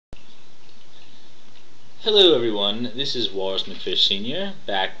Hello everyone, this is Walrus McFish Sr.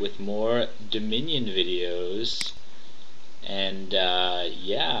 back with more Dominion videos. And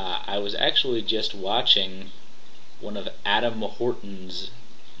yeah, I was actually just watching one of Adam Horton's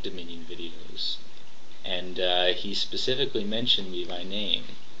Dominion videos. And he specifically mentioned me by name.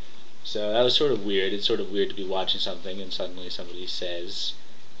 So that was sort of weird. It's sort of weird to be watching something and suddenly somebody says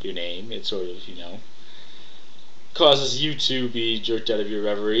your name. It sort of, causes you to be jerked out of your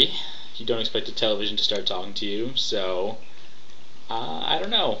reverie. You don't expect the television to start talking to you, so I don't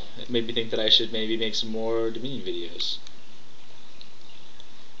know. It made me think that I should maybe make some more Dominion videos.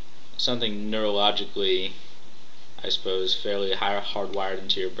 Something neurologically, I suppose, fairly hardwired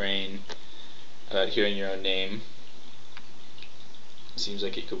into your brain about hearing your own name. It seems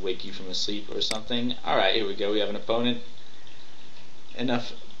like it could wake you from a sleep or something. Alright, here we go. We have an opponent.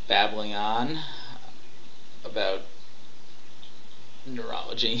 Enough babbling on about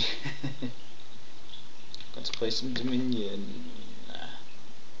neurology. Let's play some Dominion.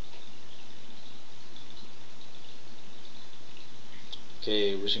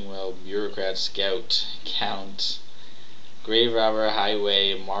 Okay, wishing well, bureaucrat, scout, count, grave robber,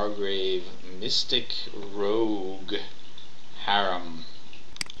 highway, margrave, mystic, rogue, harem.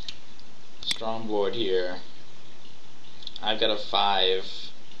 Strong board here. I've got a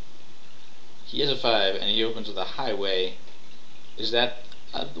 5. He has a 5, and he opens with a highway. Is that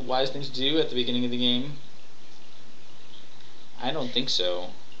a wise thing to do at the beginning of the game? I don't think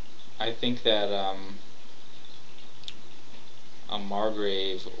so. I think that a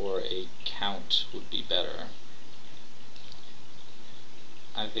margrave or a count would be better.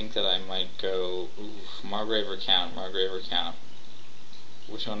 I think that I might go margrave or count, margrave or count.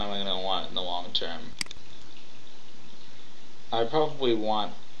 Which one am I going to want in the long term? I probably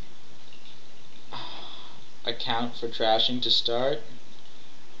want a count for trashing to start.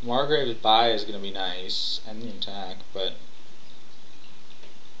 Margrave's buy is going to be nice, and the attack, but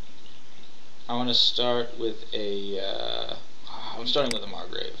I want to start with a, I'm starting with a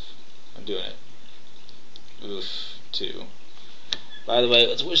margrave. I'm doing it. Oof, 2. By the way,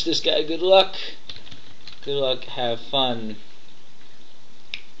 let's wish this guy good luck. Good luck, have fun.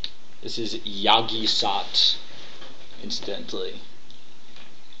 This is Yagi-Sat, incidentally.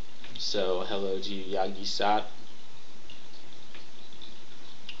 So, hello to you, Yagi-Sat.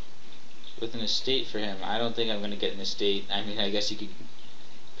 With an estate for him, I don't think I'm going to get an estate. I mean, I guess you could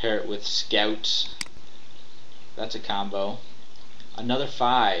pair it with Scout. That's a combo. Another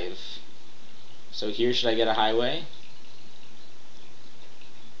 5. So here, should I get a highway?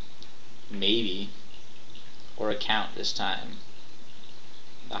 Maybe. Or a count this time.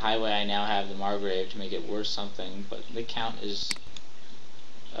 The highway, I now have the margrave to make it worth something, but the count is...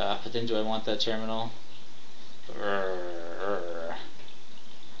 but then do I want that terminal?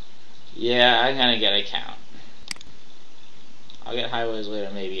 Yeah, I'm gonna get a count. I'll get highways later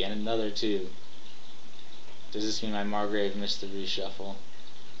maybe, and another 2. Does this mean my margrave missed the reshuffle?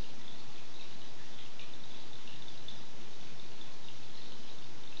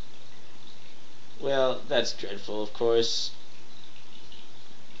 Well, that's dreadful, of course.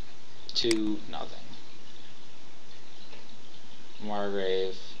 2-0.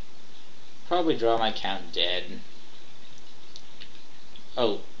 Margrave. Probably draw my count dead.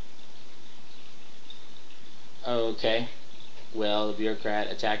 Oh. Okay. Well, the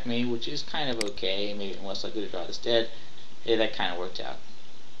bureaucrat attacked me, which is kind of okay. Maybe I'm less likely to draw this dead. Yeah, that kind of worked out.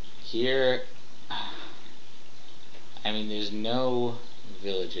 Here, I mean, there's no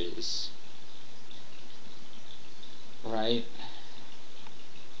villages. Right?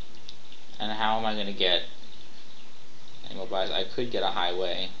 And how am I going to get animal buys? I could get a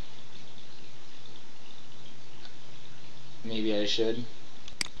highway. Maybe I should.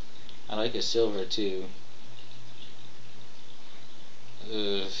 I like a silver too.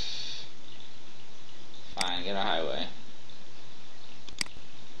 Ugh. Fine, get a highway.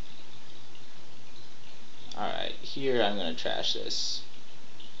 Alright, here I'm going to trash this.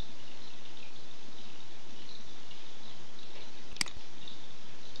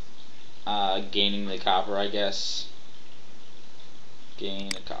 Gaining the copper, I guess.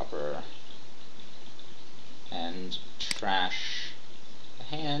 Gain a copper. And trash the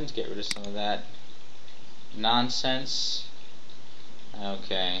hand, get rid of some of that nonsense.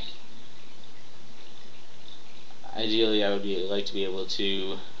 Okay. Ideally, I would like to be able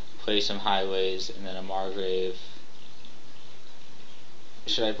to play some highways and then a margrave.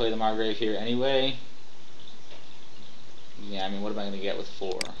 Should I play the margrave here anyway? Yeah, I mean, what am I going to get with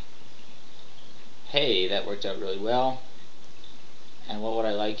 4? Hey, that worked out really well. And what would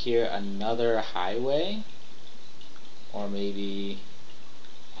I like here? Another highway? Or maybe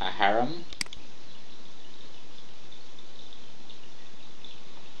a harem?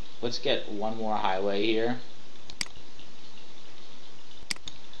 Let's get one more highway here.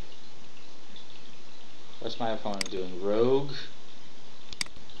 What's my opponent doing? Rogue?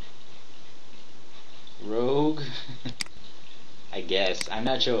 Rogue? I guess. I'm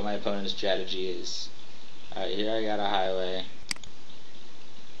not sure what my opponent's strategy is. Alright, here I got a highway.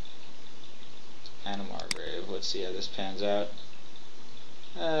 And a Margrave. Let's see how this pans out.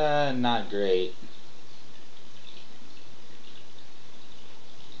 Not great.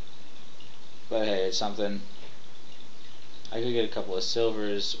 But hey, it's something. I could get a couple of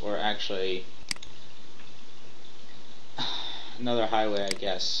silvers, or actually another highway, I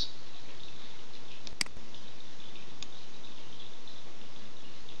guess.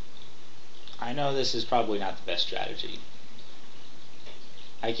 I know this is probably not the best strategy.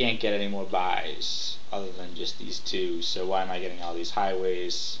 I can't get any more buys other than just these two, so why am I getting all these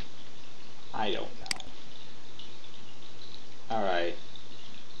highways? I don't know. Alright,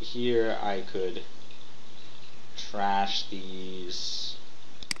 here I could trash these.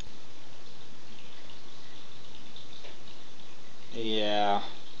 Yeah,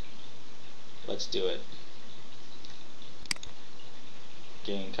 let's do it.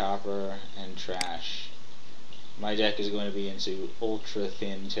 Gain copper and trash. My deck is going to be into ultra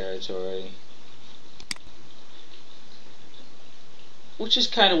thin territory, which is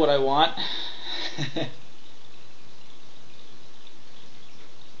kind of what I want. Of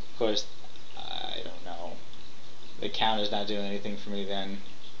course, I don't know. The count is not doing anything for me then.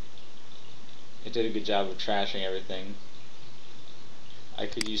 It did a good job of trashing everything. I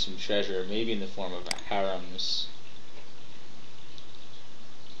could use some treasure, maybe in the form of harems.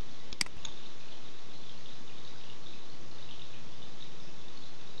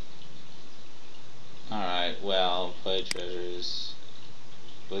 Alright, well, play treasures.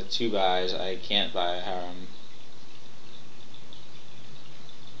 With 2 buys, I can't buy a harem.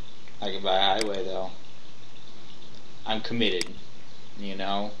 I can buy a highway, though. I'm committed, you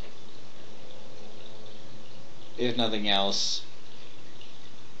know? If nothing else,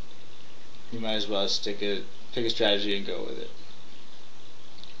 you might as well pick a strategy and go with it.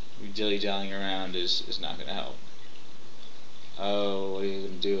 Dilly-dallying around is not going to help. Oh, what are you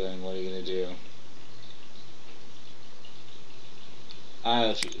doing? What are you going to do?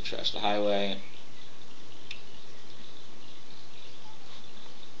 I'll choose to trash the highway.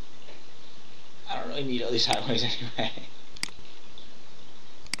 I don't really need all these highways anyway.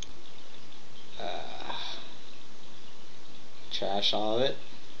 Trash all of it,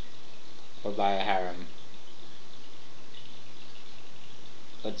 or buy a harem.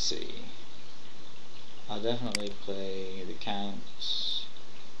 Let's see. I'll definitely play the counts.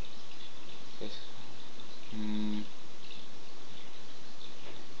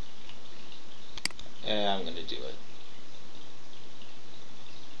 Yeah, I'm gonna do it.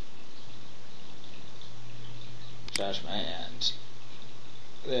 Trash my hand.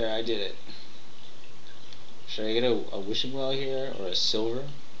 There, I did it. Should I get a wishing well here, or a silver?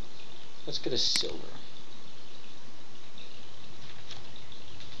 Let's get a silver.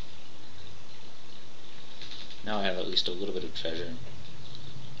 Now I have at least a little bit of treasure.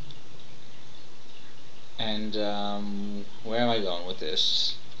 And, where am I going with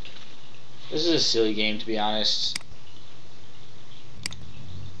this? This is a silly game, to be honest.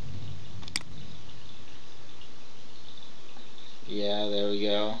 Yeah, there we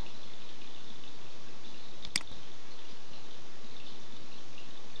go.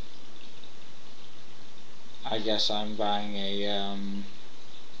 I guess I'm buying a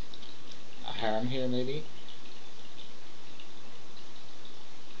harem here, maybe.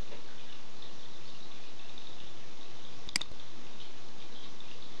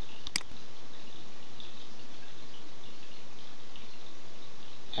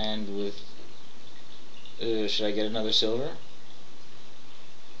 And with should I get another silver?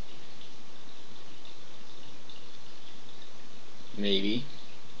 Maybe.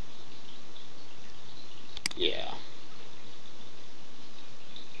 Yeah.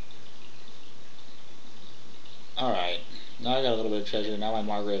 Alright. Now I got a little bit of treasure. Now my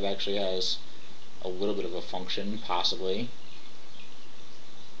Margrave actually has a little bit of a function, possibly.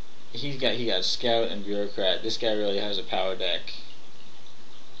 He got Scout and Bureaucrat. This guy really has a power deck.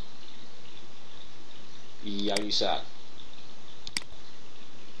 Yagi suck.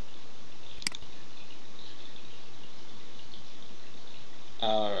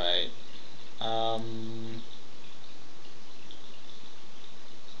 Alright.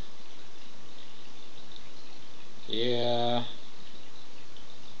 Yeah.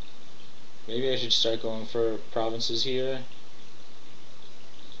 Maybe I should start going for provinces here.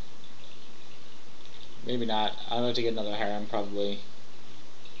 Maybe not. I'm going to get another harem, probably.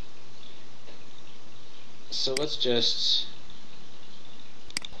 So let's just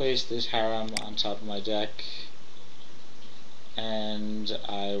place this harem on top of my deck, and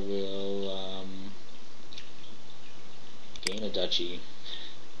I will gain a duchy,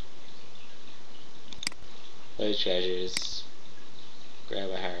 play treasures,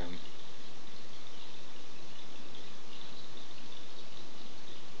 grab a harem.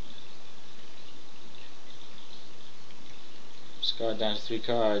 Discard down to 3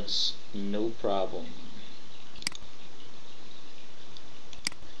 cards, no problem.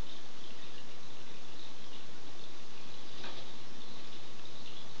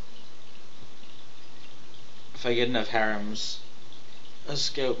 If I get enough harems, a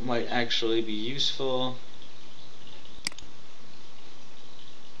scout might actually be useful.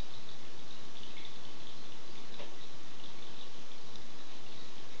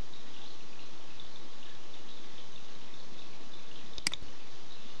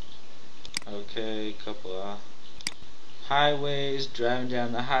 Okay, couple of highways, driving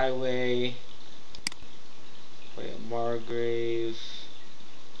down the highway, play a Margrave.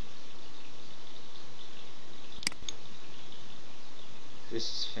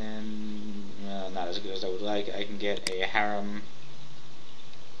 This is not as good as I would like. I can get a harem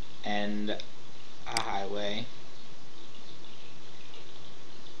and a highway.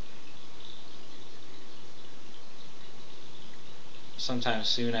 Sometime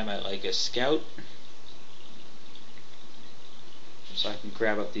soon I might like a scout, so I can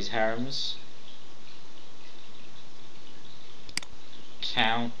grab up these harems.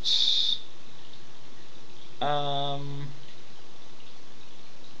 Count.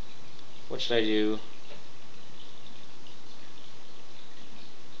 What should I do?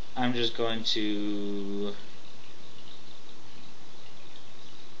 I'm just going to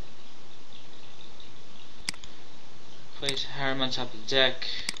place harem on top of the deck,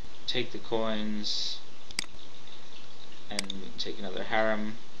 take the coins, and take another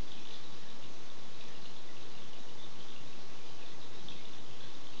harem.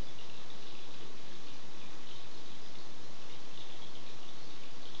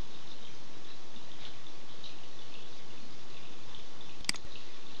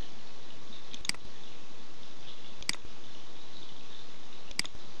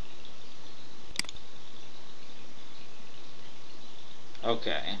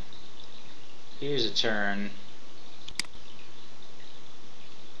 Okay, here's a turn.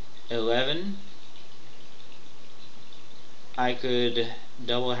 11. I could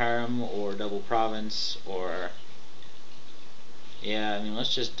double harem or double province, or yeah, I mean,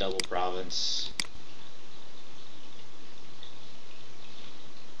 let's just double province.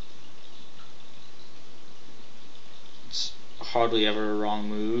 It's hardly ever a wrong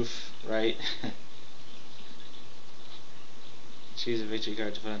move, right? Choose a victory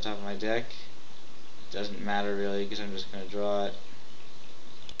card to put on top of my deck. Doesn't matter really, because I'm just going to draw it.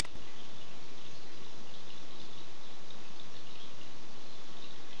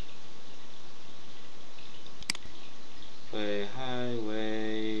 Play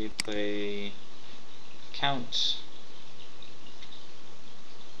highway, play count.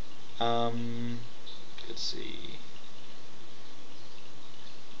 Let's see.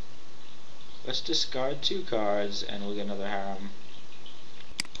 Let's discard 2 cards and we'll get another harem.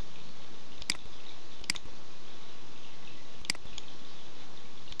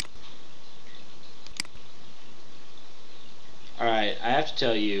 Alright, I have to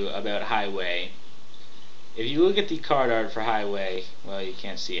tell you about Highway. If you look at the card art for Highway, well, you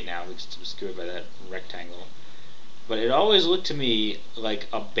can't see it now because it's obscured by that rectangle, but it always looked to me like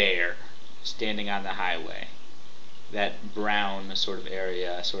a bear standing on the highway. That brown sort of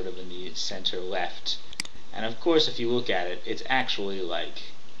area, sort of in the center left. And of course, if you look at it, it's actually like,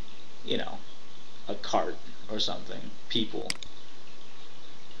 you know, a cart or something. People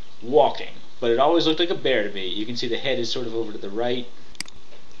walking. But it always looked like a bear to me. You can see the head is sort of over to the right,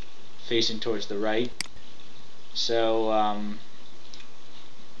 facing towards the right. So,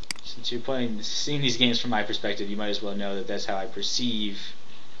 since you're seeing these games from my perspective, you might as well know that that's how I perceive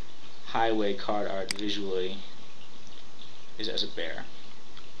Highway card art visually, is as a bear.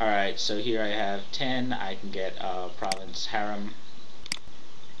 Alright, so here I have 10. I can get a province harem.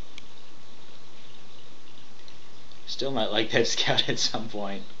 Still might like that scout at some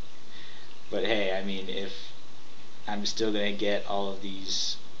point. But hey, I mean, if I'm still going to get all of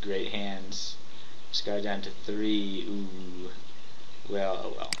these great hands. Discard down to 3. Ooh. Well,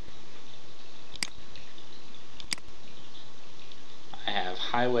 oh well. I have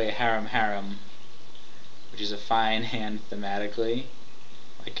Highway Harem Harem, which is a fine hand thematically.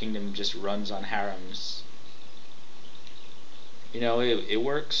 My kingdom just runs on harems. You know, it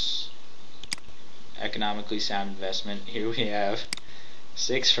works. economically sound investment. Here we have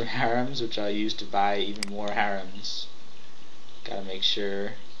 6 from harems, which I'll use to buy even more harems. Gotta make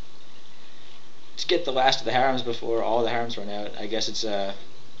sure to get the last of the harems before all the harems run out. I guess it's a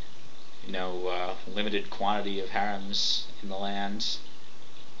limited quantity of harems in the land.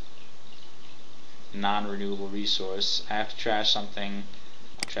 Non-renewable resource. I have to trash something.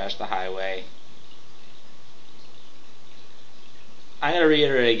 I'll trash the highway. I'm going to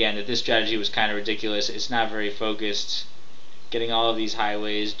reiterate again that this strategy was kind of ridiculous. It's not very focused. Getting all of these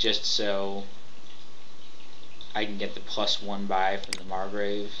highways just so I can get the +1 buy from the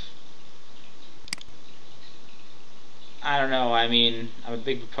Margrave. I don't know, I mean, I'm a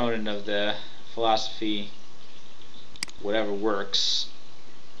big proponent of the philosophy, whatever works.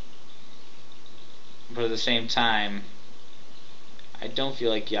 But at the same time, I don't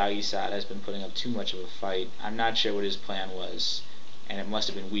feel like Yagi-Sat has been putting up too much of a fight. I'm not sure what his plan was, and it must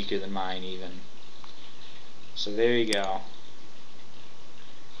have been weaker than mine even. So there you go.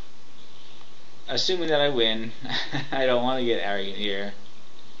 Assuming that I win, I don't want to get arrogant here.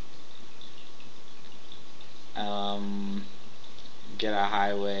 Get a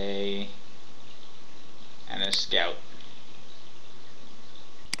highway and a scout.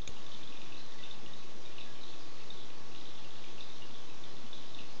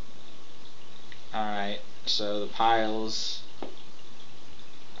 Alright, so the piles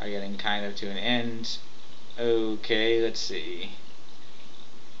are getting kind of to an end. Okay, let's see.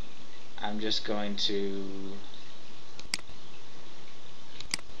 I'm just going to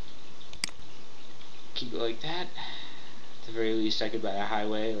keep it like that. At the very least I could buy a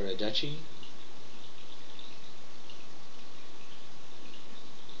highway or a duchy.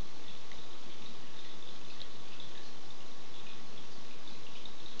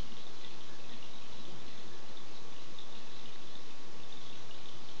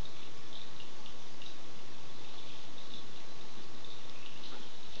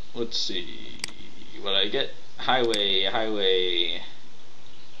 Let's see what I get. Highway.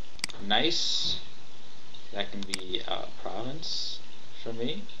 Nice. That can be a province for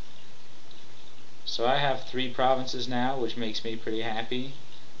me. So I have 3 provinces now, which makes me pretty happy.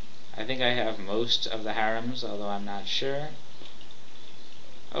 I think I have most of the harems, although I'm not sure.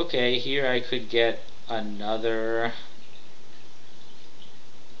 Okay, here I could get another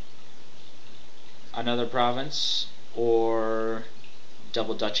province or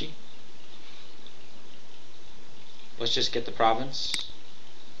double duchy. Let's just get the province.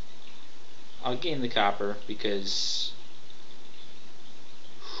 I'll gain the copper because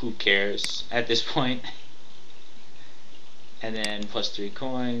who cares at this point. And then +3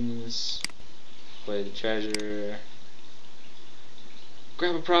 coins, play the treasure,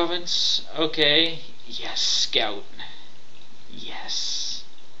 grab a province. Okay, yes, scout. Yes,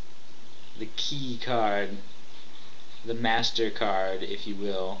 the key card, the master card, if you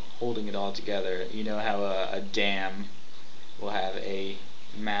will, holding it all together. You know how a dam will have a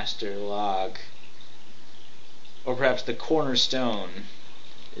master log, or perhaps the cornerstone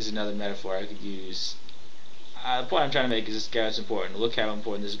is another metaphor I could use. The point I'm trying to make is the scout's important. Look how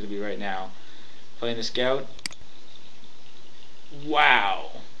important this is going to be right now. Playing the scout.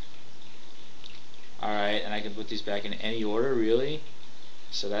 Wow. Alright, and I can put these back in any order, really?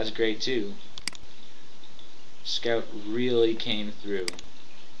 So that's great too. Scout really came through.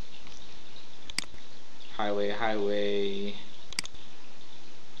 Highway.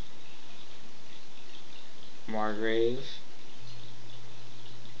 Margrave.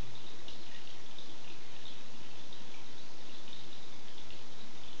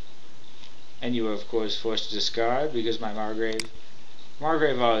 And you were of course forced to discard because my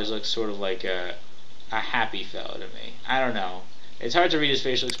Margrave always looks sort of like a happy fellow to me. I don't know. It's hard to read his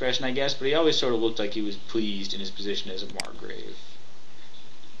facial expression, I guess, but he always sort of looked like he was pleased in his position as a Margrave.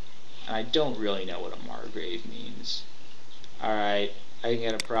 And I don't really know what a Margrave means. Alright, I can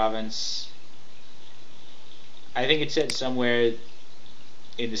get a province. I think it said somewhere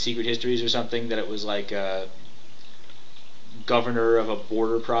in the secret histories or something that it was like a governor of a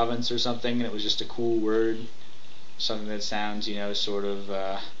border province or something, and it was just a cool word. Something that sounds, sort of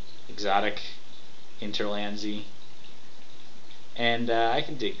exotic, interlandsy. And I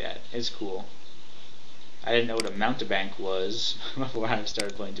can dig that. It's cool. I didn't know what a mountebank was before I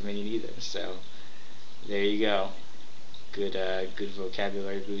started playing Dominion either, so there you go. Good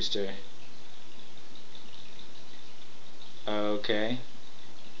vocabulary booster. Okay.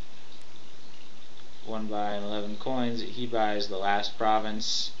 1 buy and 11 coins. He buys the last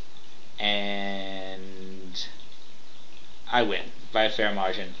province, and I win by a fair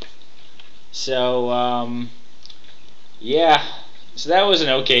margin. So, yeah, So that was an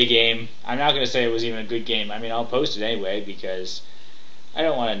okay game. I'm not going to say it was even a good game. I mean, I'll post it anyway because I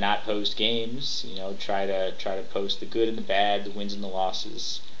don't want to not post games. You know, try to post the good and the bad, the wins and the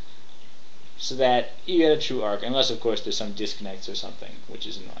losses, so that you get a true arc. Unless, of course, there's some disconnects or something, which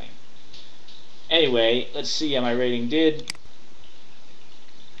is annoying. Anyway, let's see how my rating did.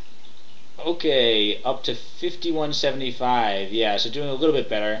 Okay, up to 5175. Yeah, so doing a little bit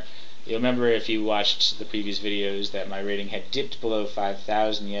better. You'll remember if you watched the previous videos that my rating had dipped below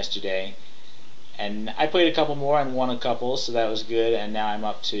 5,000 yesterday. And I played a couple more and won a couple, so that was good. And now I'm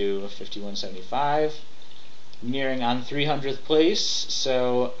up to 5175, nearing on 300th place.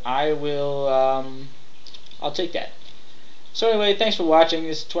 So I will, I'll take that. So anyway, thanks for watching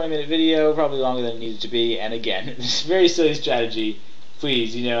this 20-minute video, probably longer than it needed to be. And again, this very silly strategy.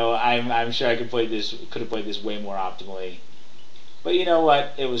 Please, you know, I'm sure I could have played this way more optimally. But you know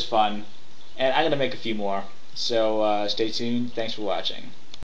what? It was fun, and I'm gonna make a few more. So stay tuned. Thanks for watching.